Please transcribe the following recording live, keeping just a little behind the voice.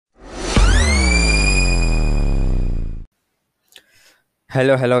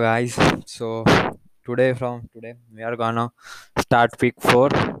Hello guys. So from today we are gonna start week 4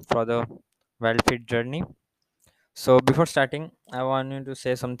 for the well fit journey. So before starting, I want you to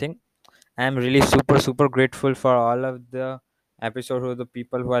say something. I am really super grateful for all of the episode or the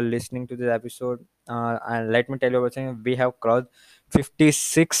people who are listening to this episode. And let me tell you one thing: we have crossed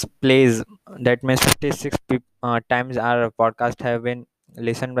 56 plays. That means 56 times our podcast have been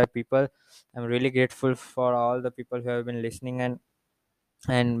listened by people. I'm really grateful for all the people who have been listening and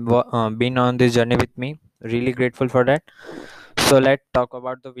been on this journey with me. Really grateful for that. So let's talk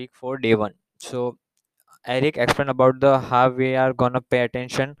about the week 4 day 1. So Eric explained about the how we are gonna pay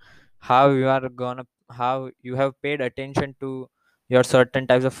attention, how you have paid attention to your certain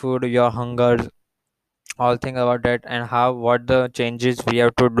types of food, your hungers, all thing about that, and how what the changes we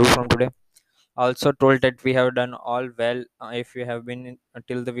have to do from today. Also told that we have done all well. If you have been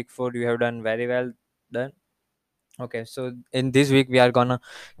until the week 4, you have done very well done. Okay, so in this week we are gonna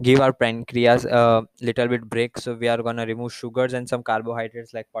give our pancreas a little bit break. So we are gonna remove sugars and some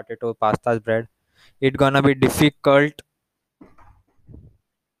carbohydrates like potato, pastas, bread. It's gonna be difficult.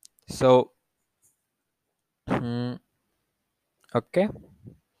 So okay.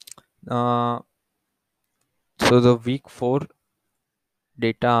 Uh, so the week 4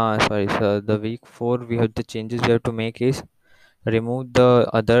 data. Sorry, so the week 4 we have the changes we have to make is remove the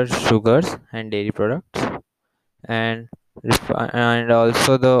other sugars and dairy products and and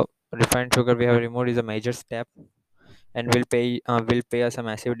also the refined sugar we have removed is a major step and will pay us a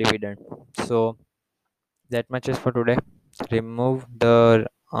massive dividend. So that much is for today. Remove the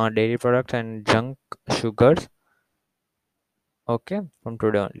dairy products and junk sugars. Okay, from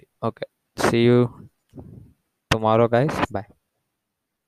today only. Okay, see you tomorrow, guys. Bye.